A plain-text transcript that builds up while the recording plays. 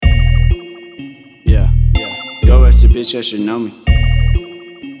ass a bitch that should know me.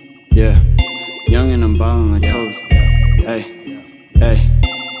 Yeah, young and I'm ballin' like Kobe. Hey, hey,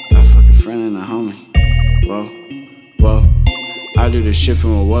 I fuck a friend and a homie. Whoa, whoa, I do this shit for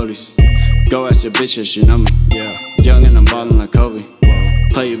my woadies. Go ask your bitch that should know me. Yeah, young and I'm ballin' like Kobe.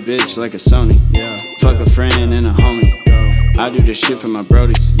 Play your bitch like a Sony. Yeah, fuck a friend and a homie. I do this shit for my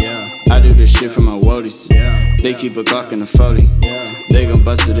brodies. Yeah, I do this shit for my woadies. Yeah, they keep a Glock in the 40. Yeah, they gon'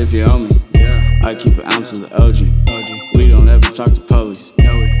 bust it if you owe me. Yeah, I keep an ounce of the OG. We don't ever talk to police.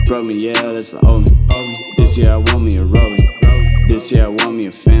 Bro me, yeah, that's the old me. This year I want me a rollie. This year I want me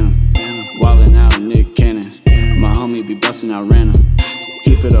a Phantom. Wildin' out Nick Cannon. My homie be bustin' out random.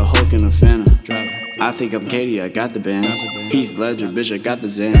 He put a Hulk in a Phantom. I think I'm Katie, I got the bands. Heath Ledger, bitch, I got the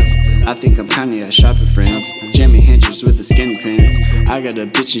Zans. I think I'm Kanye, I shop at friends. Jimmy Hendrix with the skinny pants. I got a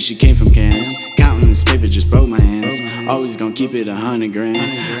bitch and she came from cans. Counting this paper just broke my hands. Always gonna keep it 100 grand.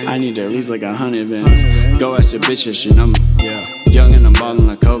 I need at least like 100 bands. Go ask your bitch that she know me. Young and I'm ballin'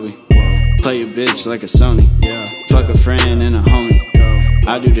 like Kobe. Play your bitch like a Sony. Fuck a friend and a homie.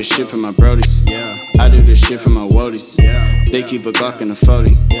 I do this shit for my brodies. I do this shit for my woadies. They keep a Glock in the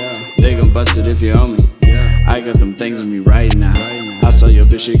 40. They gon' bust it if you owe me. I got them things on me right now. I saw your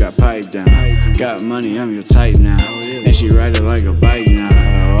bitch, she got piped down. Got money, I'm your type now. And she ride it like a bike now.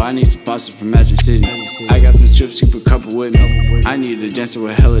 I need some pasta from Magic City. I got them strips, keep a couple with me. I need a dancer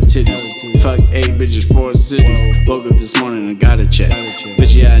with hella titties. Fuck 8 bitches, 4 cities. Woke up this morning and got a check.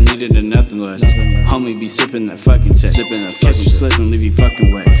 Bitch, yeah, I needed a nothing less. Homie be sipping that fucking tech. Catch you slipping, leave you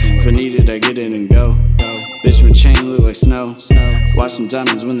fucking wet. If I need it, I get it and go. Bitch, my chain look like snow. Watch them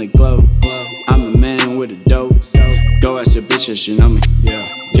diamonds when they glow. I'm a man with a dope. Go ask your bitch that she know me.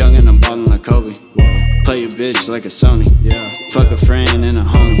 Young and I'm ballin' like Kobe. Play your bitch like a Sony. Fuck a friend and a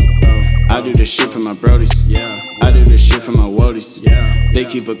homie. I do this shit for my brodies. I do this shit for my woadies. They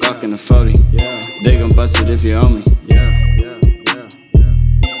keep a Glock in the 40. They gon' bust it if you owe me.